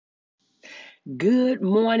Good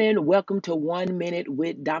morning. Welcome to 1 Minute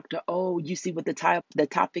with Dr. O. You see what the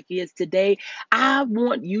topic is today? I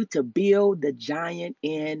want you to build the giant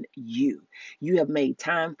in you. You have made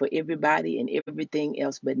time for everybody and everything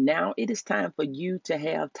else, but now it is time for you to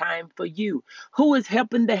have time for you. Who is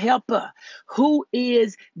helping the helper? Who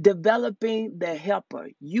is developing the helper?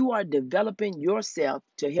 You are developing yourself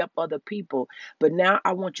to help other people, but now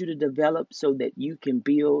I want you to develop so that you can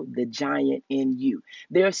build the giant in you.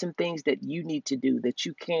 There are some things that you need to do that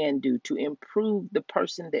you can do to improve the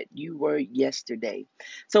person that you were yesterday.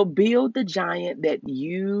 So build the giant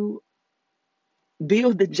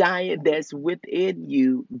that's within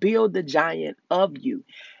you, build the giant of you,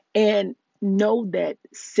 and know that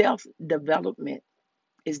self development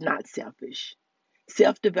is not selfish.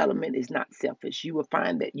 Self development is not selfish. You will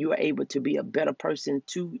find that you are able to be a better person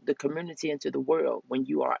to the community and to the world when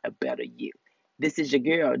you are a better you. This is your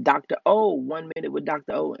girl, Dr. O, 1 Minute with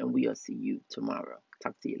Dr. O, and we'll see you tomorrow.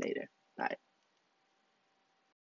 Talk to you later. Bye.